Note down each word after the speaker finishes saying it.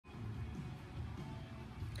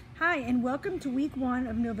Hi, and welcome to week 1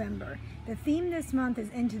 of November. The theme this month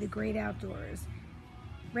is Into the Great Outdoors.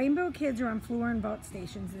 Rainbow kids are on floor and vault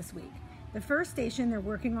stations this week. The first station, they're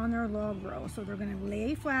working on their log roll. So they're going to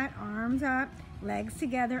lay flat, arms up, legs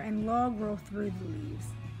together, and log roll through the leaves.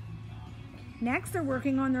 Next, they're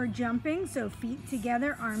working on their jumping. So feet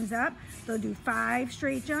together, arms up. They'll do 5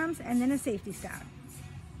 straight jumps and then a safety stop.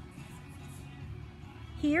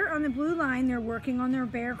 Here on the blue line, they're working on their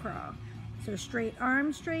bear crawl. So straight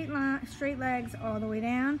arms, straight legs all the way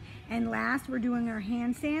down. And last, we're doing our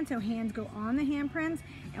handstand. So hands go on the handprints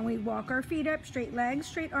and we walk our feet up, straight legs,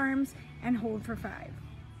 straight arms, and hold for 5.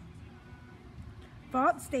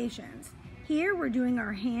 Vault stations. Here we're doing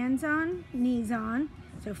our hands on, knees on.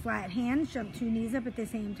 So flat hands, jump 2 knees up at the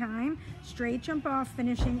same time. Straight jump off,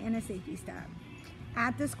 finishing in a safety stop.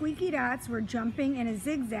 At the squeaky dots, we're jumping in a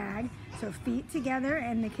zigzag. So feet together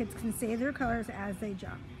and the kids can say their colors as they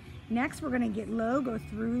jump. Next, we're going to get low, go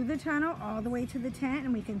through the tunnel all the way to the tent,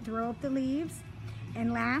 and we can throw up the leaves.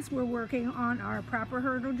 And last, we're working on our proper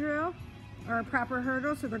hurdle drill, or proper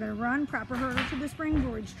hurdle. So they're going to run proper hurdle to the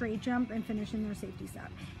springboard, straight jump, and finish in their safety stop.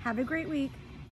 Have a great week.